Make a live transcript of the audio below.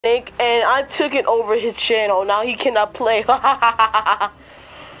And I took it over his channel. Now he cannot play. I'm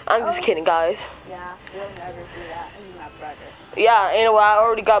just kidding, guys. Yeah, we'll never do that. He's my brother. Yeah, anyway, I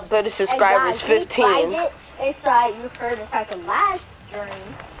already got better subscribers, and guys, 15. It's like you heard it's like a live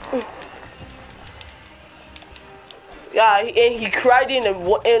stream. Yeah, and he cried in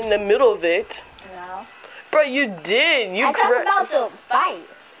the middle of it. No. Bro, you did. I talked about the fight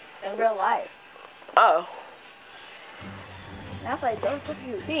in real life. Oh. That's like, don't put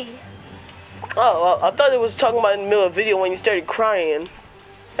you be. Oh, I thought it was talking about in the middle of the video when you started crying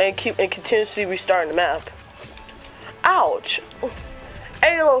and continuously restarting the map. Ouch.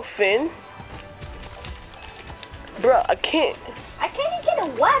 Hey, little Finn. Bro, I can't even get a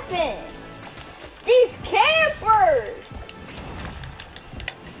weapon. These campers.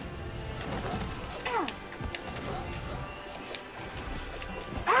 Ow.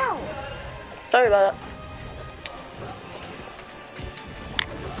 Ow. Sorry about that.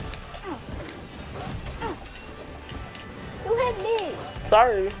 Who hit me?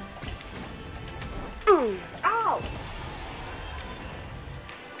 Sorry. Ow.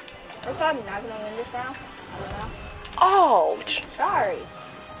 We're probably not gonna win this round. I don't know. Ouch. Sorry.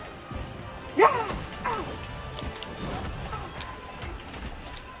 Yeah. Ow.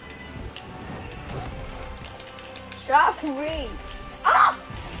 Stop me. Ah!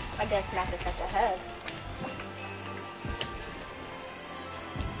 I just smacked us at the head.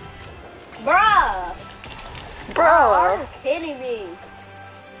 Bruh. Bro. Are you kidding me?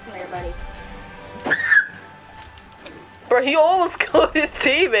 Come here, buddy. Bro, he almost killed his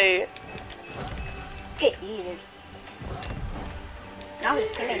teammate. Get eaten. Now his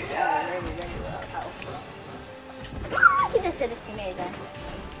teammate's really well. He just hit his teammate again.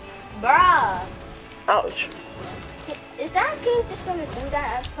 Bruh. Ouch. Is that game just gonna do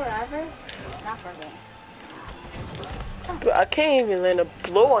that forever? Not forever. Bro, I can't even land a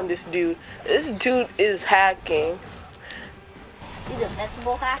blow on this dude. This dude is hacking. Is it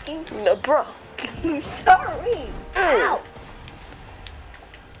invincible hacking? No, bro. Sorry. Ow.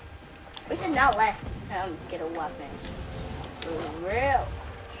 We should not let him get a weapon. For real.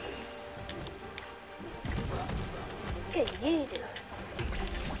 Get yeeted.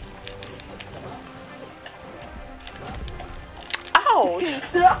 Ouch.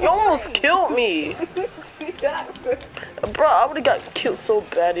 You almost killed me. Bro, I would've got killed so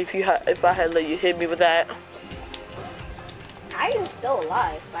bad if I had let you hit me with that. I am still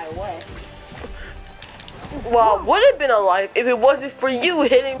alive, by the way. Well, I would have been alive if it wasn't for you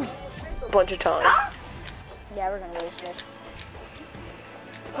hitting me a bunch of times. Yeah, we're gonna lose this.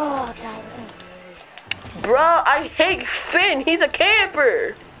 Oh, God. Bro, I hate Finn. He's a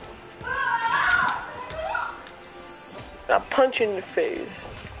camper. I punch you in the face.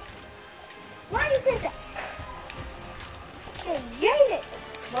 Why is it that? Get it,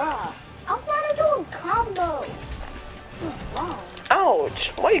 bruh. I'm trying to do a combo. What's wrong?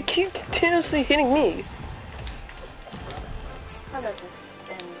 Ouch. Why you keep continuously hitting me? I bet this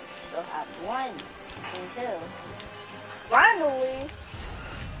thing still have 1 and 2. Finally!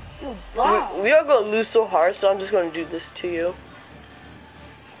 You bomb! We are gonna lose so hard, so I'm just gonna do this to you.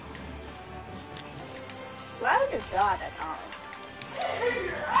 Why would you dodge at all?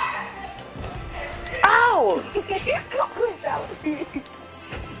 Ow!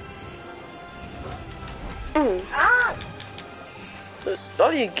 Ah! That's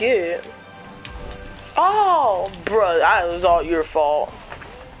all you get. Oh, bro, that was all your fault.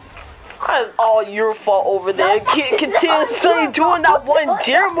 That is all your fault over there. Continuously doing that one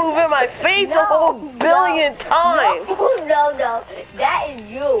deer move in my face a whole billion times. No. That is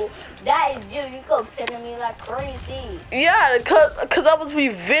you. That is you. You go pitting me like crazy. Yeah, cause I was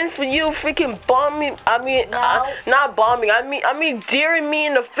revenge for you freaking bombing. Not bombing. I mean deering me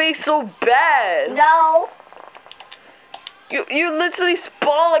in the face so bad. No. You literally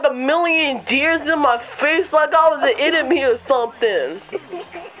spawned like a million deers in my face like I was an enemy or something.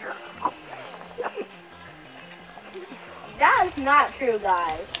 That is not true,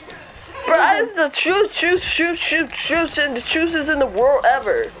 guys. Bro, that is the truth, and the truth is in the world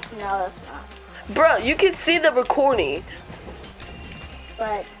ever. No, that's not. Bro, you can see the recording.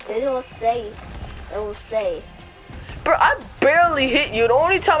 But it will say. Bro, I barely hit you. The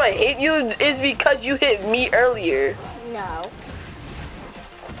only time I hit you is because you hit me earlier. No.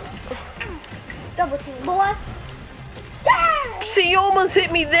 Double team, boy. Yeah! See, you almost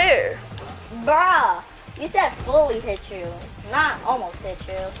hit me there. Bruh, you said fully hit you, not almost hit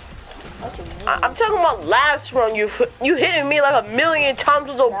you. What you mean? I'm talking about last run. You hitting me like a million times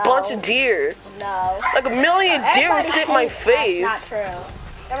with a bunch of deer. No. Like a million deer hit my face. That's not true.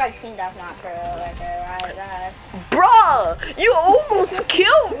 Everybody's seen that's not true right there, right, guys. Bruh, you almost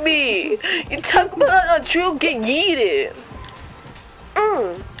killed me. You talk about a drill get yeeted.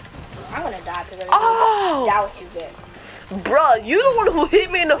 I'm gonna die because Oh. that's what you get. Bruh, you the one who hit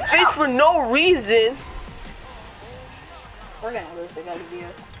me in the face for no reason. We're gonna lose because of you.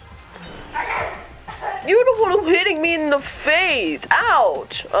 You're the one who hitting me in the face.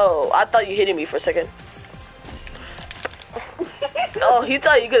 Ouch. Oh, I thought you hitting me for a second. Oh, he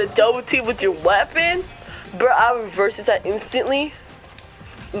thought you could have double team with your weapon? Bruh, I reversed that instantly.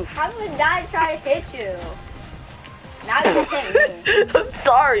 Oof. How would I try to hit you? Now you hit me. I'm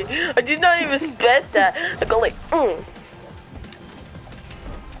sorry. I did not even expect that. I go like,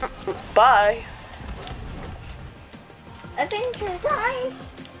 Bye. Adventure time.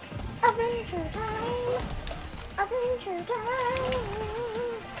 Adventure time. Adventure time.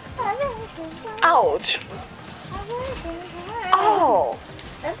 Adventure time. Ouch. Adventure time. Oh.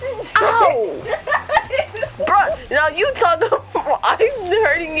 Adventure Ow. Bruh, now you talk about I'm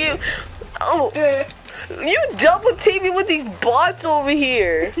hurting you. Oh. You double teaming with these bots over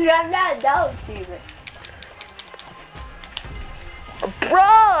here. I'm not double teaming.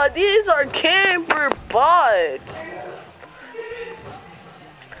 Bruh, these are camper bots.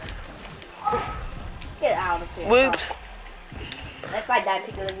 Get out of here. Whoops. That's my dad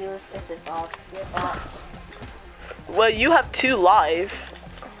picking of you. It's his fault. Your fault. Well, you have 2 life.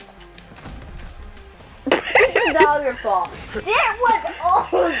 It was all your fault. That was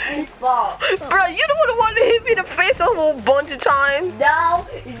all his fault. Bro, you the one who wanted to hit me in the face a whole bunch of times. No.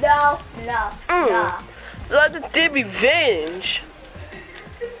 No. So I just did revenge.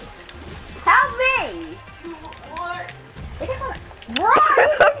 Help me!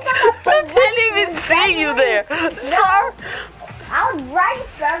 I didn't even see you there. Sorry. I was right in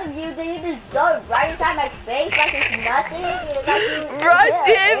front of you, then you just go right inside my face like it's nothing. Like you, Bro, I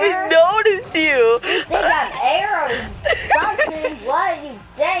didn't even notice you. You think I'm air or something? What do you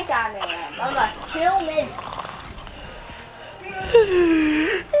think I am? I'm a human.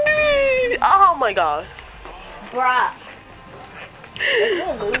 Oh my god. Bruh.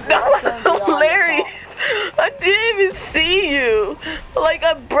 That was hilarious. I didn't even see you. Like,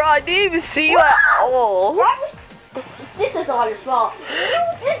 bro, I didn't even see you at all. This is all your fault.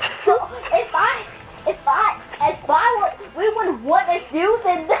 We would want to do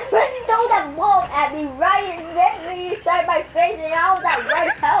then throw that bomb at me right and then when you started my face and I was at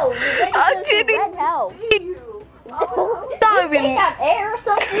red hell. I didn't. Red hell. You think I'm air or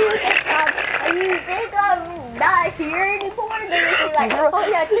something? You think I'm not here anymore? Then you think like, oh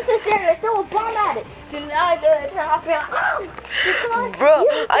yeah, this is there. There's still a bomb at it. And now I feel like, oh. Bro,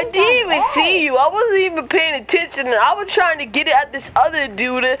 I didn't even see you. I wasn't even paying attention. And I was trying to get it at this other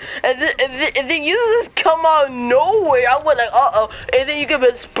dude. And then you just come out of nowhere. I went like, uh-oh. And then you get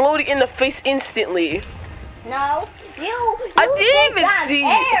exploded in the face instantly. No. You I didn't even I'm see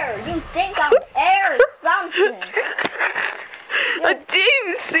air. You think I'm air or something. I didn't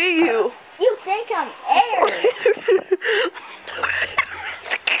even see you. You think I'm air.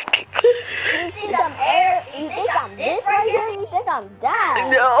 You think I'm air? You think I'm this right here? You think I'm that?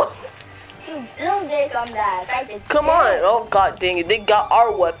 No. You do think I'm that. Like Come on. Oh, god dang it. They got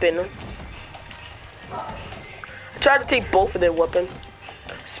our weapon. I tried to take both of their weapons.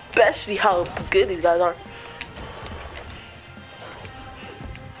 Especially how good these guys are.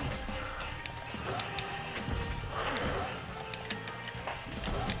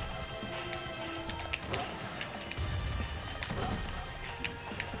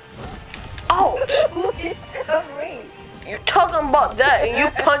 You're talking about that and you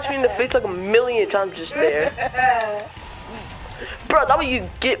punched me in the face like a million times just there. Bro, that way you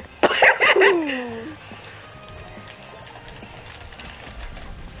get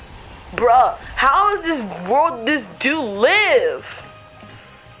Bruh, how is this world this dude live?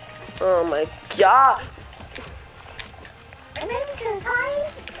 Oh my god.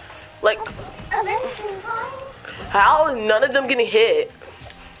 Like how is none of them getting hit?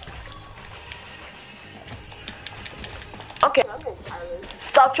 Okay.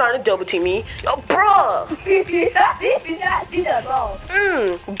 Stop trying to double team me. Oh, bruh!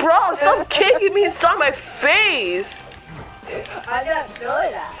 Bruh, stop kicking me inside my face! I'm not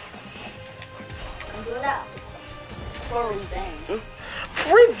doing that. I'm doing that for revenge.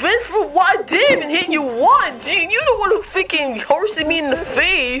 Revenge for what? I didn't even hit you once! You the one who freaking horsed me in the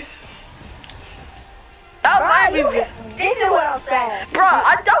face! That might be. This is what I'm saying. Bro,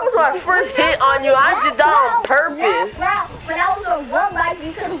 that was my first hit on you. I did that on purpose. When I was gonna run back,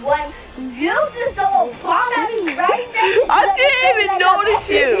 you could have won. You just throw a bomb at me right there. I didn't even notice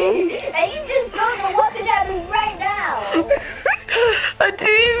you. And you just throw the weapon at me right now. I didn't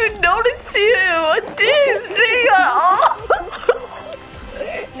even notice you. I didn't see you at all.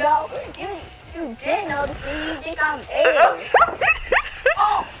 No, you did notice me. You think I'm air.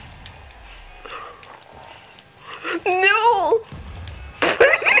 Oh. No.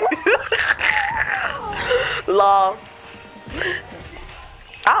 Law.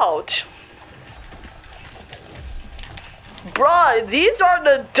 Ouch. Bruh, these are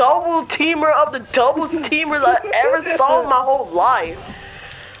the double teamer of the double teamers I ever saw in my whole life.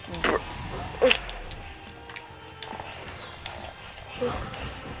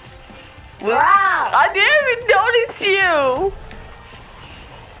 Wow. I didn't even notice you.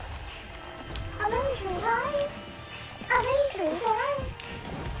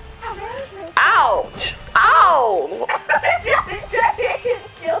 Ouch. Ow.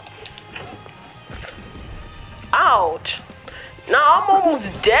 Ouch. Now I'm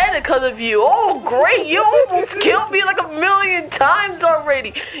almost dead because of you. Oh, great. You almost killed me like a million times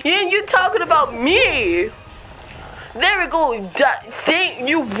already. Yeah, you talking about me. There we go. Thank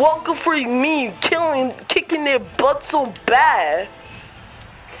you, welcome for me kicking their butt so bad.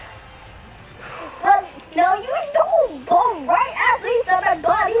 No, you don't go right at least on my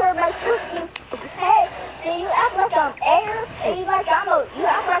body or my shooting. Hey, then you act like I'm air, and you act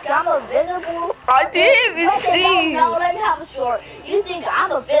like I'm invisible. I didn't even see. No, let me have a short. You think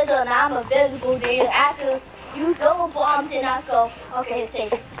I'm invisible and I'm invisible, then you act like you double bombed and I go, okay, say,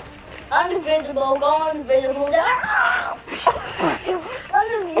 invisible, go invisible, then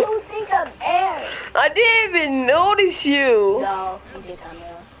you think I'm air. I didn't even notice you. No, you did come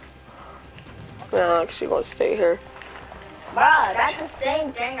here. I'm actually gonna stay here. Bruh, that's the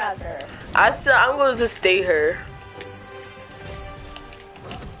same thing out there. I'm gonna just stay here.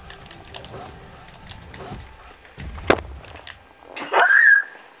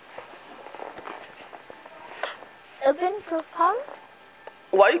 Adventure time?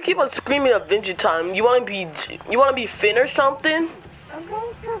 Why you keep on screaming Adventure Time? You wanna be Finn or something?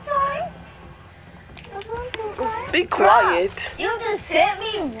 Adventure time? Be quiet. You just hit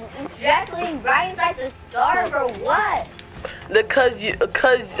me exactly right inside the star for what? Because you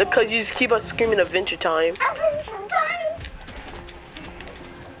just keep on screaming Adventure Time. Adventure time?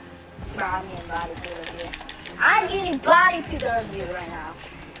 Bro, I'm getting body pillow here. I'm getting body pillow here right now.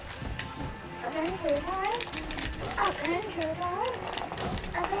 Adventure time? Adventure time?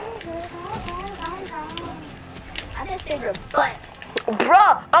 Adventure time? I just said your butt.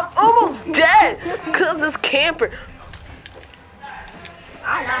 Bruh, I'm almost dead because this camper.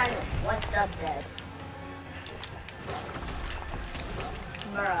 I'm not even one step dead.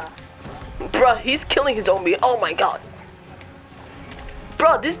 Bruh, he's killing his own meat. Oh my god.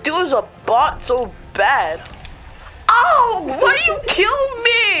 Bruh, this dude is a bot so bad. Oh, why you kill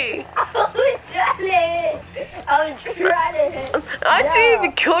me? I was trying. I didn't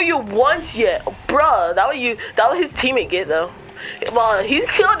even kill you once yet. Bruh, that was his teammate get though. Well, he's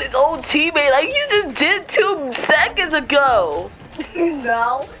killing his own teammate like you just did 2 seconds ago.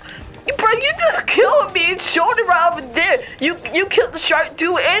 No. Bro, you just killed me and showed it right over there. You killed the shark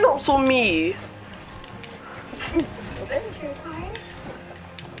too and also me.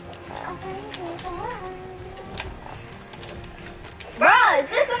 Bro, is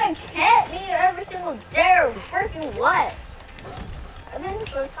this gonna hit me every single day or freaking what?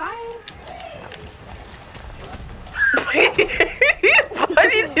 Adventure time? Why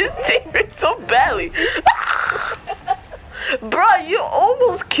did his teammate so badly? Bro, you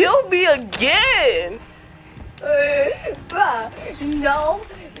almost killed me again. Bro, no,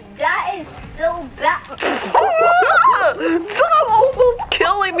 that is so bad. Stop almost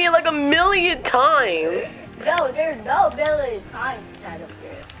killing me like a million times. No, there's no ability time inside of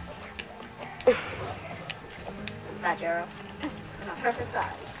here. Not arrow. Not perfect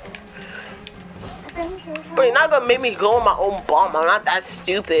size. But you're not gonna make me go on my own bomb. I'm not that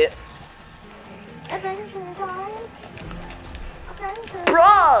stupid. Adventure time.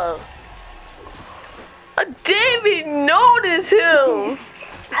 Bruh! I didn't even notice him!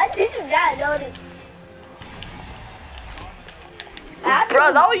 I did not notice.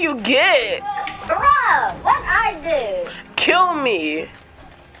 Bruh, that's what you get! Bruh, what I did? Kill me!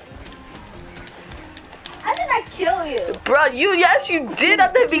 How did I kill you? Bruh, yes you did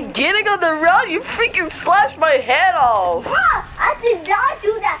at the beginning of the round! You freaking slashed my head off! Bruh, I did not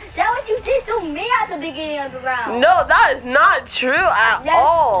do that! That's what you did to me at the beginning of the round! No, that is not true at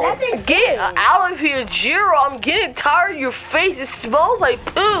all! That's Get out of here, Jiro! I'm getting tired of your face! It smells like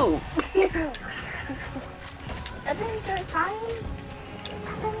poo! Adventure time?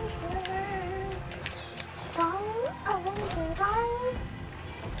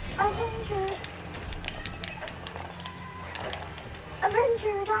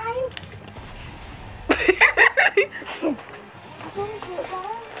 Adventure time?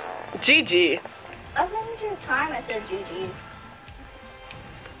 GG. Adventure Time, I said GG.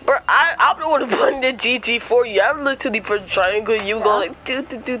 Bro, I'm the one putting the GG for you. I'm literally for triangle. You go like do.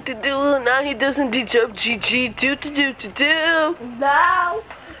 Now he doesn't deserve GG. Do. No,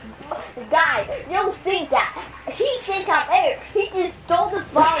 guys, you don't see that. He thinks I'm air. He just stole the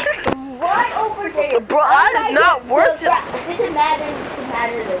ball right over there. Bro, I'm not worth it. This is matter. This is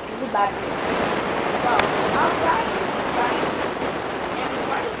matter. This is matter. So I'm right. And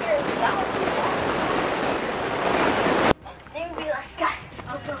right here, that was they would be like, guys.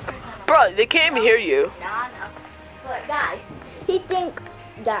 Bro, they can't even hear you. No. But guys, he think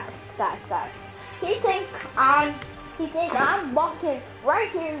guys. He think I'm walking right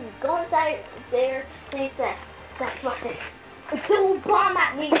here, going inside there, and he said, that's what this do bomb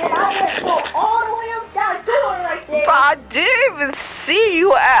at me, and I went go all the way up that door right there. Bro, I didn't even see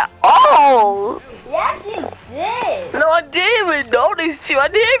you at all. Yes, you did. No, I didn't even notice you. I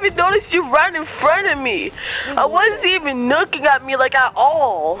didn't even notice you right in front of me. I wasn't even looking at me like at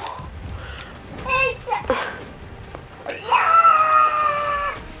all.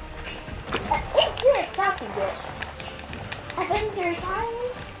 Yeah! It's good. That's good. Adventure time.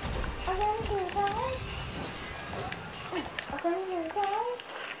 Adventure time. Adventure time.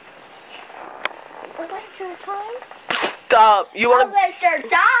 Adventure time. Stop. You wanna? Adventure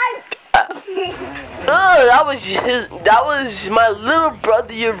time. That was my little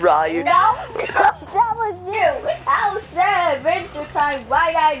brother Uriah. No, that was you. I was saying adventure time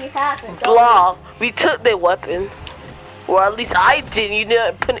right already happened. Blah. We took their weapons. Or at least I didn't. You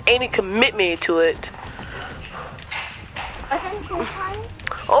didn't put any commitment into it. Adventure time.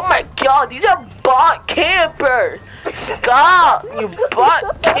 Oh my god, these are bot campers. Stop, you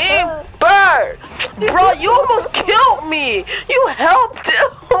bot camper. Bro, you almost killed me. You helped him.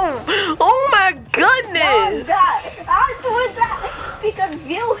 Oh my goodness. No, God, I was doing that because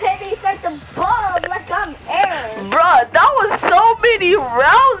you hit me like the bottom like I'm air. Bro, that was so many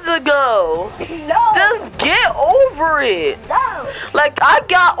rounds ago. No. Just get over it. No. Like, I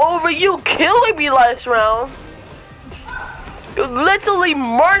got over you killing me last round. You literally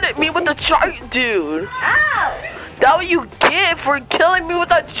murdered me with the chart, dude. Ow. That's what you get for killing me with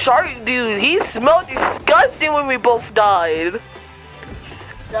that chart, dude. He smelled disgusting when we both died.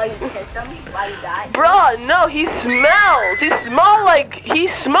 So you kissed him while you died? Bruh, no, he smells. He smelled like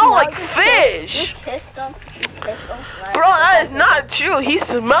fish. You kissed him. Bro, that is not true. He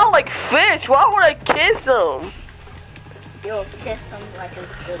smelled like fish. Why would I kiss him? You'll kiss him like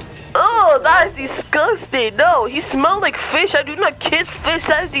it's good. Oh, that is disgusting. No, he smelled like fish. I do not kiss fish.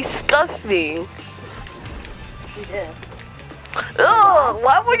 That is disgusting. You do. Oh,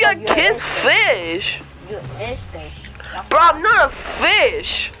 why would I kiss fish? You is fish. Bro, I'm not a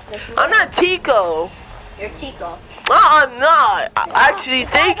fish. I'm not Tico. You're Tico. I'm not. Actually,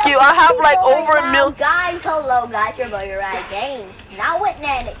 thank you. I have like over a million. Guys, hello guys, your boy Uriah Games. Not with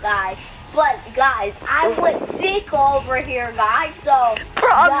Nanik, guys. But guys, I'm with Tico over here, guys. So Bro,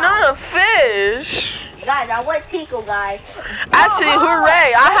 I'm not a fish. Guys, I'm with Tico, guys. Actually,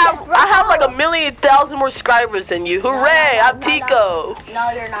 hooray! I have like 1,000,000 more subscribers than you. Hooray! I'm Tico.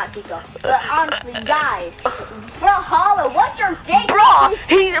 No, you're not Tico. But honestly, guys, bralhallw, what's your date?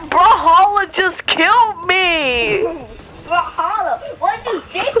 Bralhallw just killed me. bralhallw, what do you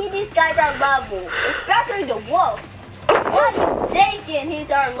think these guys are level? Especially the wolf. What are you thinking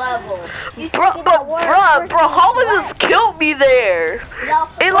he's our level? Bralhallw just killed me there. No,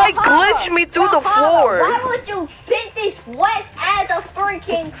 it like glitched me through the floor. Why would you think these wet as a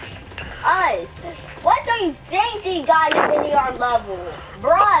freaking us? What do you think these guys are in our level?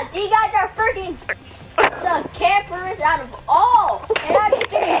 Bruh, these guys are freaking the campers out of all. And I'm just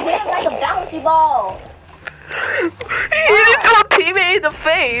getting hit like a bouncy ball. He didn't go teammate in the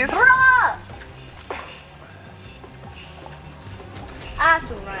face. Bruh!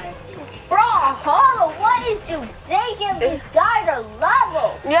 Right. Bralhallw, what is you thinking? These guys are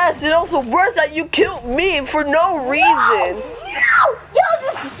level. Yes, and also worse that you killed me for no reason. No, you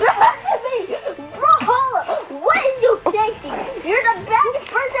distracted me. Bralhallw, what is you thinking? You're the best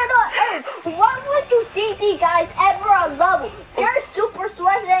person on earth. Why would you think these guys ever are level? You're super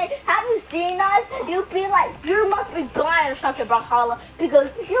sweaty. Have you seen us? You'd be like, you must be blind or something, Bralhallw, because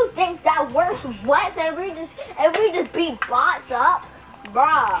you think that we're sweats and we just beat bots up.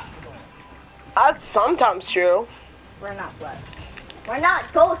 Bruh. That's sometimes true. We're not sweats. We're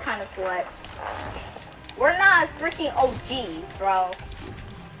not those kind of sweats. We're not freaking OGs, bro.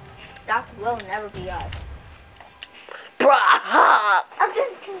 That will never be us. Bruh.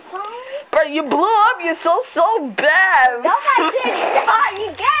 Bro, you blew up. You're so bad. No, I did not.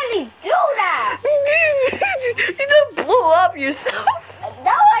 You can't even do that. You just blew up yourself.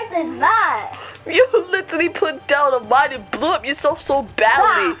 No, I did literally put down a mine and blew up yourself so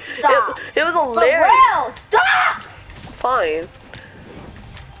badly. Stop. It was hilarious. For real, stop! Fine.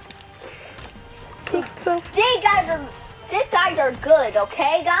 These guys are good,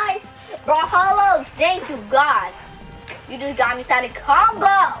 okay, guys? Bralhallw, thank you, God. You just got me started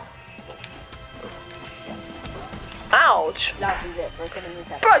combo. Ouch. No, he's it. We're gonna use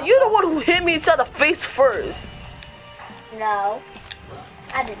that. Bro, you're the one who hit me inside the face first. No,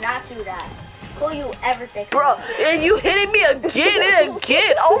 I did not do that. Who you ever think? Bro, and you hitting me again and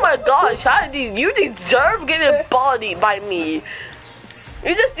again. Oh my gosh, how did you deserve getting bodied by me.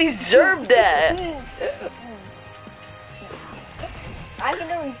 You just deserve that. I'm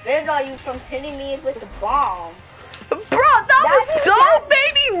gonna revenge on you from hitting me with the bomb. Bro, that was so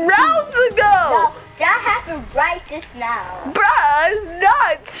many rounds ago. No, that happened right just now. Bruh, it's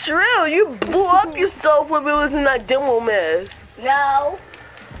not true. You blew up yourself when we was in that demo mess. No,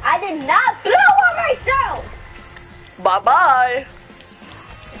 I did not blow up myself. Bye-bye.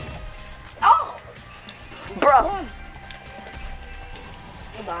 Oh. Bruh.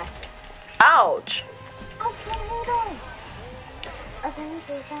 Goodbye. Ouch.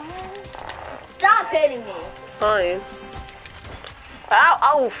 Stop hitting me. Fine.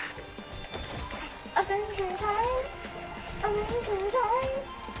 Ow, oof. Adventure time. Adventure time.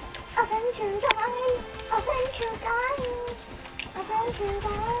 Adventure time. Adventure time. Adventure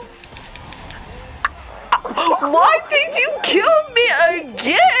time. Why did you kill me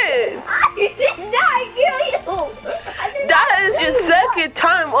again? I did not kill you. That is your second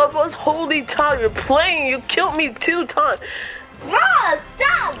time of us holding time. You're playing. You killed me 2 times. Bro,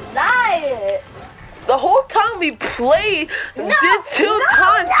 stop lying. The whole time we played, did 2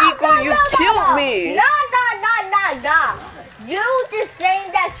 times equal you killed me. No. You just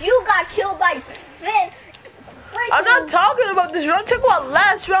saying that you got killed by Finn. I'm not talking about this round. I'm talking about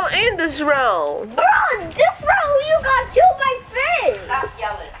last round and this round. Bro, this round you got killed by Finn. Stop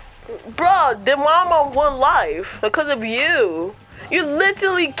yelling. Bro, then why am I on 1 life? Because of you. You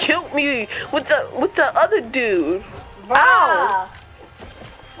literally killed me with the other dude. Bruh. Ow.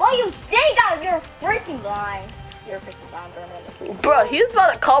 Well, you think you're freaking blind. You're freaking blind, Bro, he's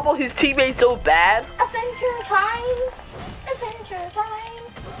about to combo his teammates so bad. Adventure time. Adventure time.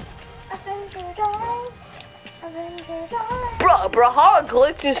 Adventure time. Adventure time. Bro, how are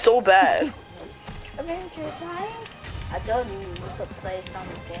glitching so bad? Adventure time. I told you could play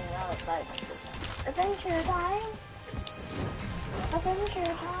something else like Adventure time.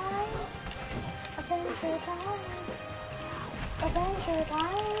 Adventure time. Adventure time. Adventure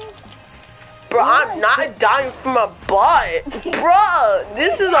time. Bro, I'm not dying from a butt. Bro,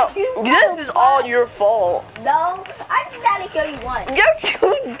 this is all your fault. No, I just had to kill you once. Yes,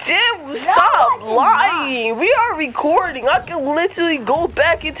 you did. Stop lying. We are recording. I can literally go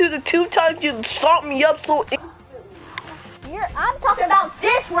back into the 2 times you stomped me up so. I'm talking about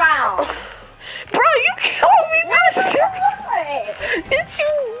this round. Bro, you killed me. Yes,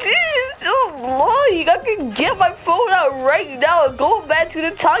 you did. So lying. I can get my phone out right now and go back to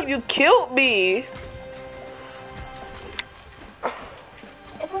the time you killed me.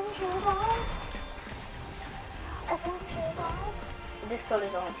 This code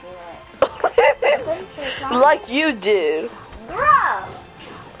is on team. Like you did. Bruh.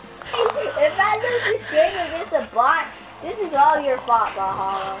 If I lose this game against a bot, this is all your fault,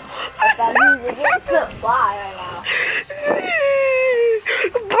 bralhallw. If I lose against a bot right now.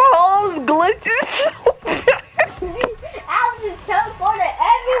 Bro, I was glitching so bad. I was just teleported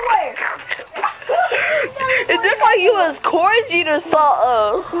everywhere. It looked like you was quarantined or something.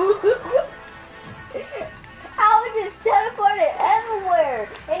 I was just teleported everywhere.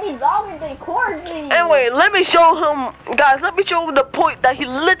 And he's already quarantined. Anyway, let me show him, guys, let me show him the point that he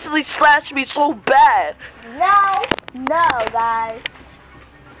literally slashed me so bad. No, guys.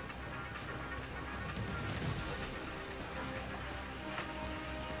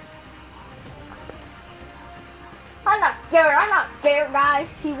 I'm not scared, guys.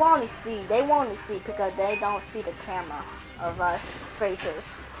 They want to see because they don't see the camera of us faces.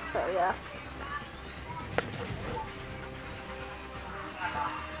 So yeah.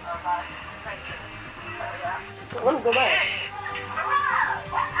 Let me go back.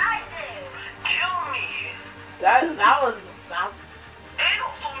 What I do? Kill me. That was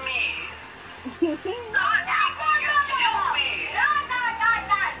anal for me. No.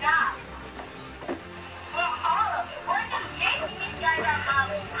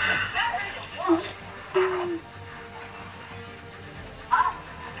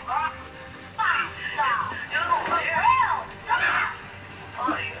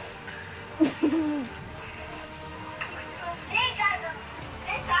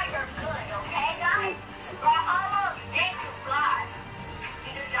 These guys are good, okay, guys?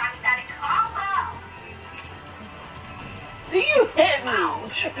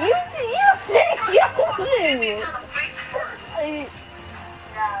 You didn't kill me!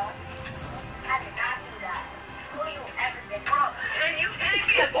 No, I did not do that. Who you ever did? And you didn't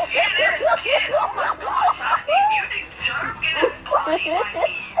get kid. Oh my gosh, you deserve getting body by me.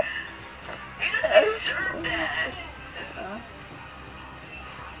 You just deserve that.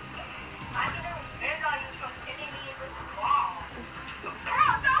 I didn't beg on you from hitting me with the ball. Bro,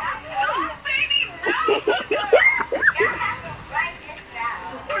 no, baby, no. You're having right just now.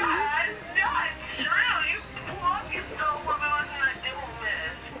 Bro, that's not true. You block yourself when we was in a dual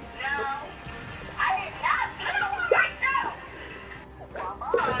miss. No, I did not do it right now.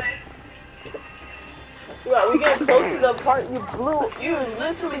 Bye-bye. Right, we get close to the part you blew. You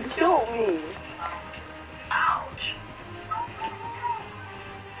literally killed me. Ouch.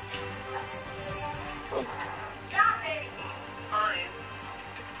 Stop it. Fine.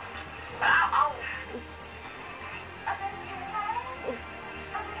 Ow.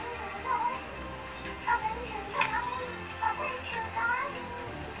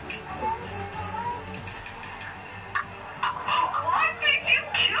 Why did you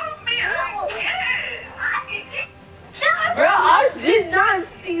kill me again? Bro, I did not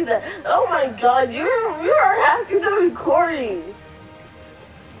see that. Oh my god, you are hacking the recording.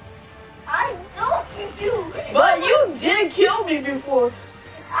 I don't do it. But you did kill me before.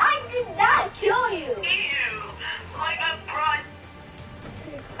 I did not kill you. Ew. Like a brought.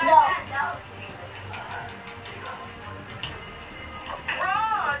 No. Bro,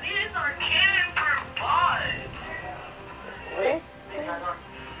 these are cannon for bots. Wait,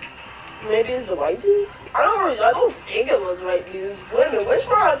 maybe it's the white dude? I don't think it was white dude. Wait a minute, which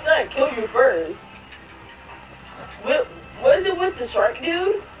one I said killed you first? Was it with the shark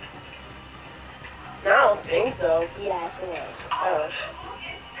dude? No, I don't think so. Yes, it was. Oh.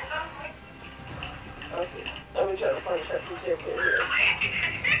 Okay, let me try to find a shark dude here. Why did you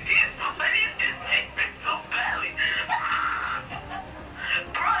take me so badly?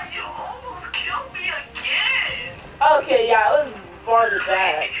 Bro, you almost killed me again. Okay, yeah, it was farther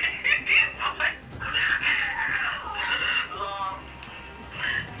back.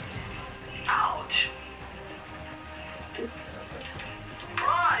 Ouch.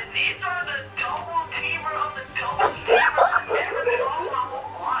 Bro, these are the double teamer of the double teamer I've ever been all my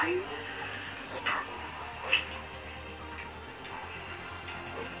whole life.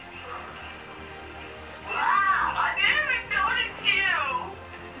 Wow, I didn't even notice you.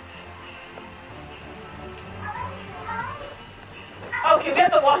 Okay, we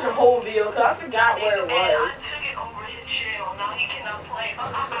have to watch the whole video because I forgot where it And I was. took it over his channel. Now he cannot play. I'm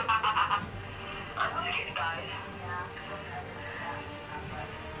just kidding, guys.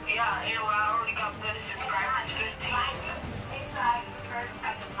 Yeah, anyway, I already got good subscribers, 15.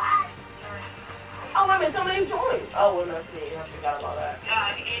 Oh, wait a minute, somebody joined. Oh, well, that's me. I forgot about that.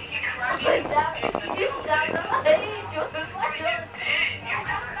 Yeah, and you crushed Wait, it. that- you stopped the page. You did. You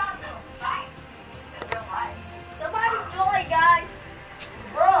Somebody join, guys.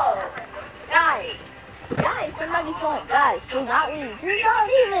 Bro. Guys, somebody join. Guys, do not leave. Do not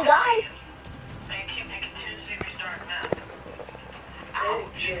leave it, guys. Thank you, make it 2 superstar map.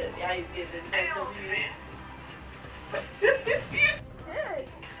 Yeah, you did it.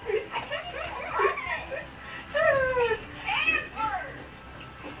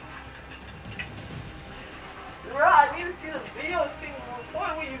 Bro, I need to see the video thing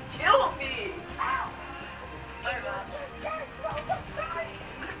before when you killed me. Sorry about that.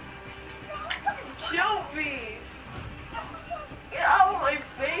 You killed me. Get out of my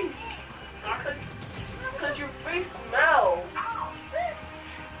face. Because your face smells.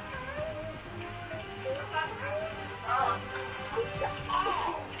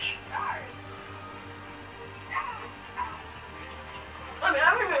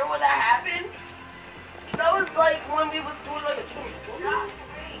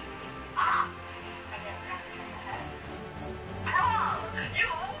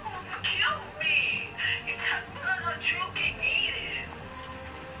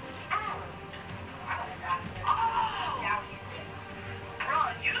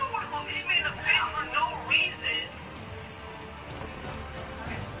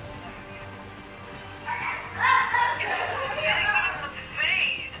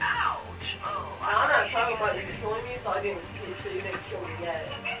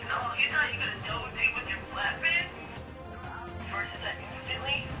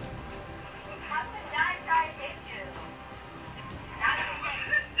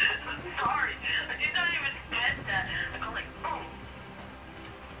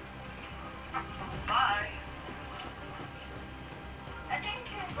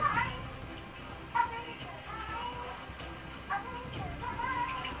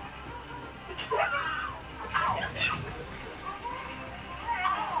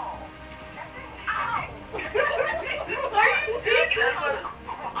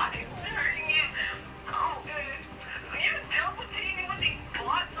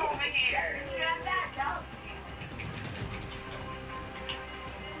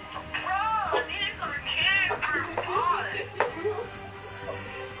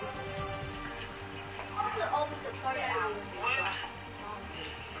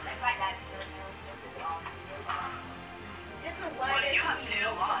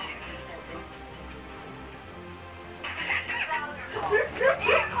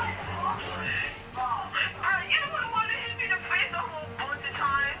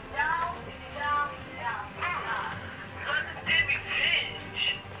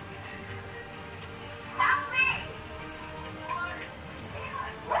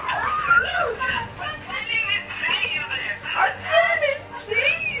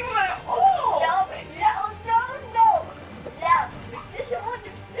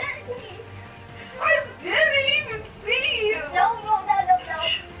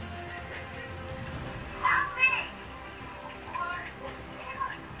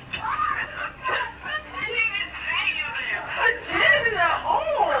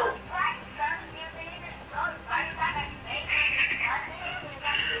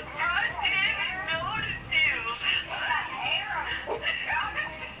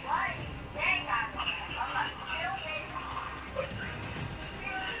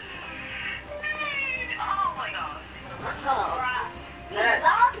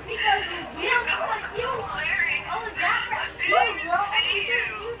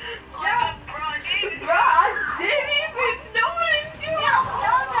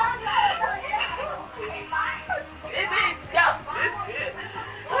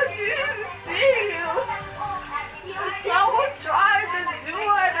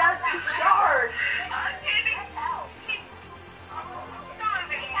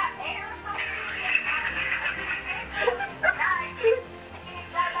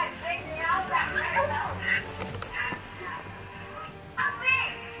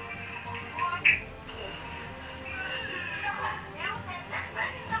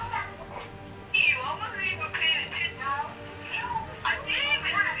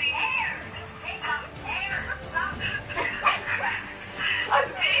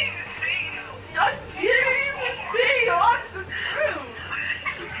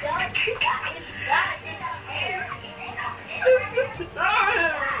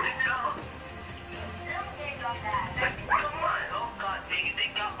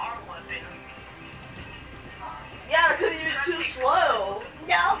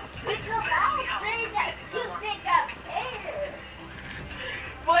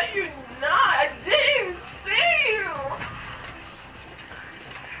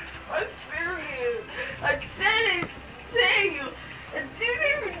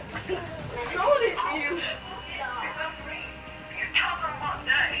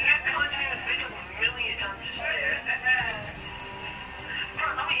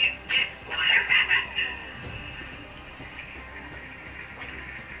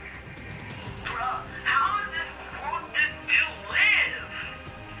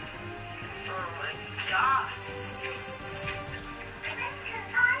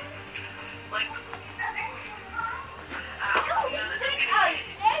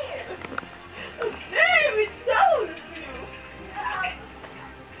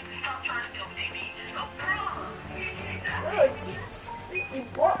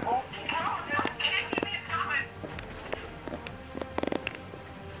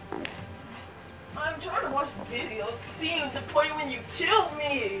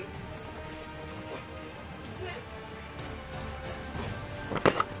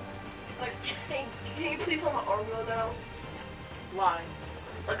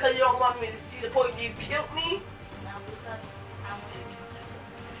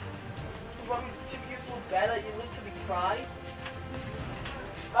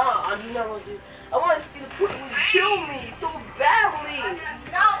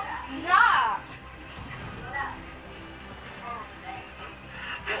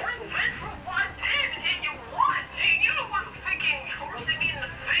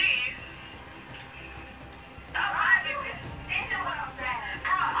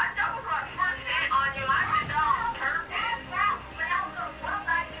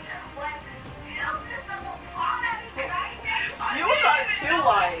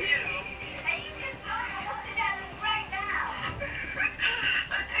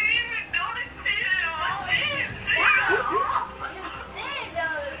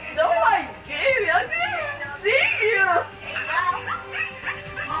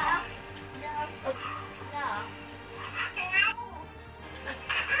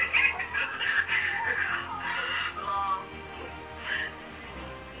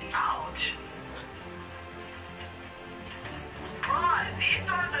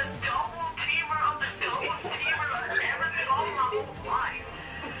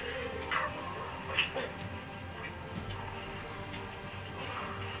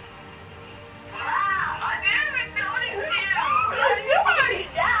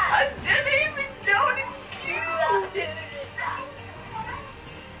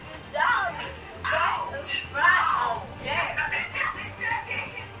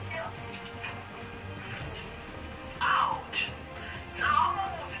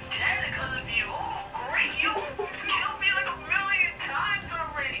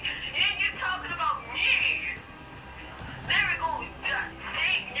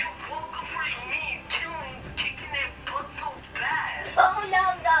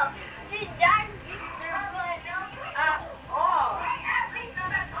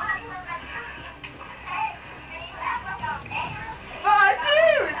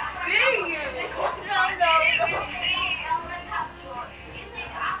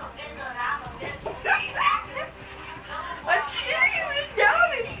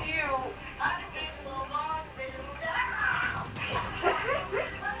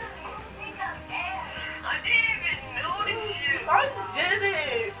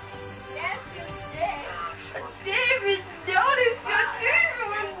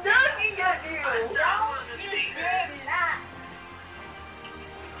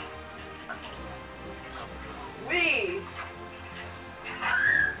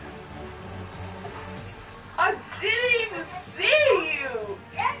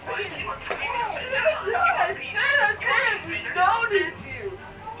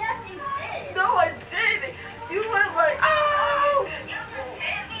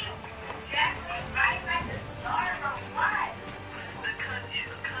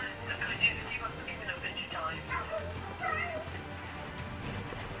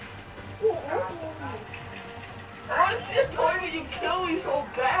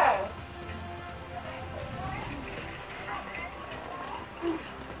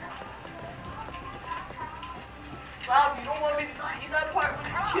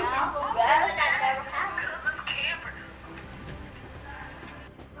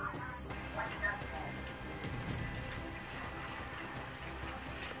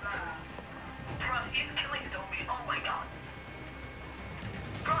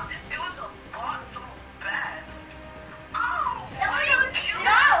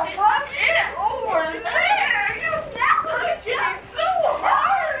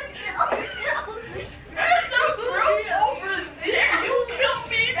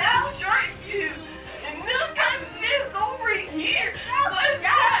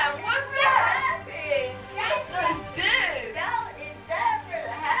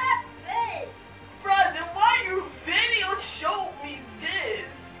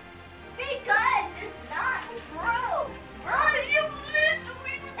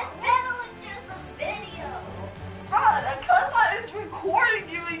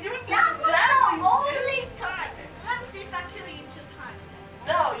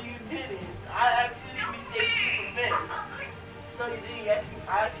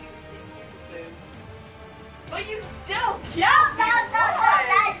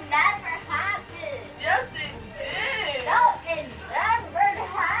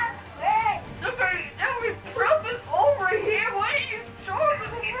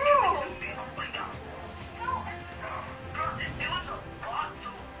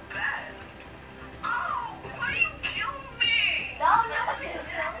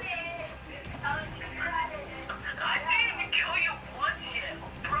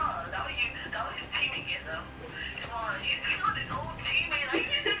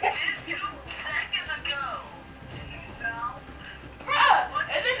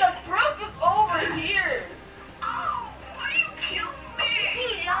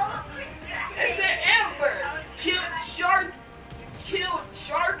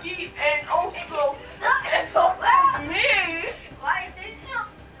 Sharky and also me. Why did you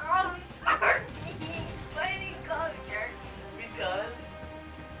call me Sharky? Why did you call me Sharky? Because.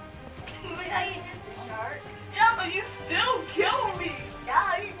 Because you just a shark? Yeah, but you still killed me. No,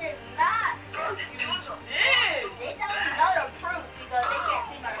 you did not. Yes, you did. They don't know the proof because they can't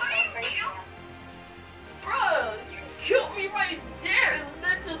see my face cam. Bruh, you killed me right there. It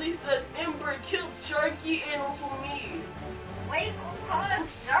literally says Ember killed Sharky and also me. Wait, who called him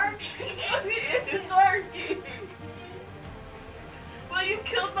Sharky? It's Sharky. But you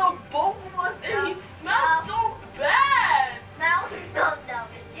killed them both of us and he smelled so bad. Smells so dumb.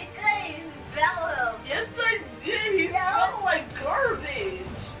 You couldn't even smell him. Yes, I did. He smelled like garbage.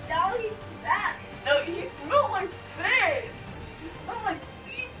 No, he's back. No, he smelled like fish. He smelled like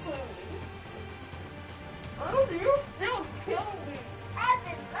seafood. I don't know, you still kill me. I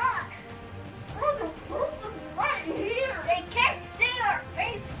did not. Bro, the proof is right here. They can't see our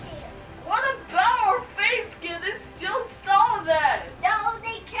face cam. What about our face skin? They still saw that. No,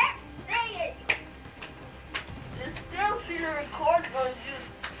 they can't see it. They still see the recording of you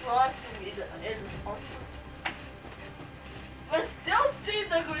slashing me in but still see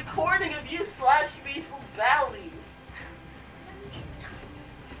the recording of you slashing me so badly.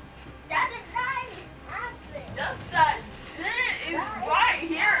 That did not even happen. Just that shit is right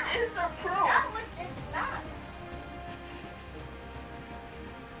here. It's the proof. That was just not.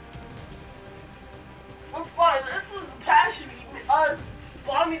 We're fine. This was passion. Us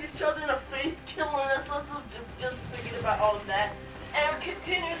bombing each other in the face, killing us. Let's just thinking about all of that. And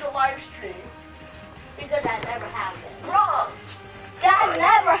continue the live stream. Because that never happened. Bro! That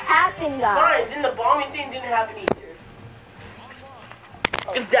never happened, guys. Fine, then the bombing thing didn't happen either.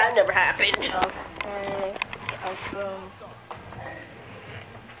 Because that never happened. Okay.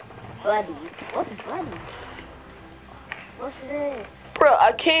 Buddy. What's buddy? What's this? Bro,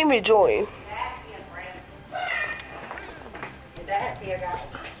 I came to join.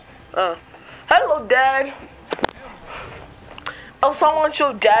 Hello, Dad. Oh, so I want to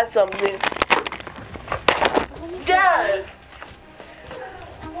show Dad something. Dad!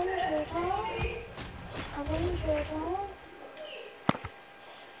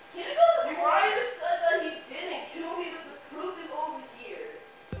 Uriah said that he didn't kill me, but the proof is over here.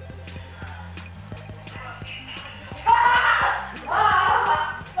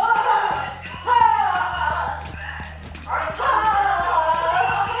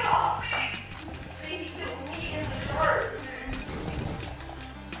 See, he killed me in the dark.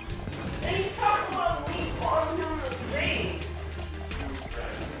 And he's talking about me bombing him in the face.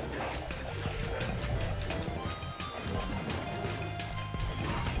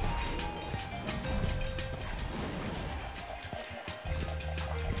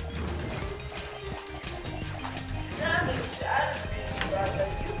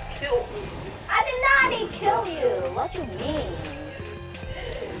 You killed me. I did not kill you. What you mean?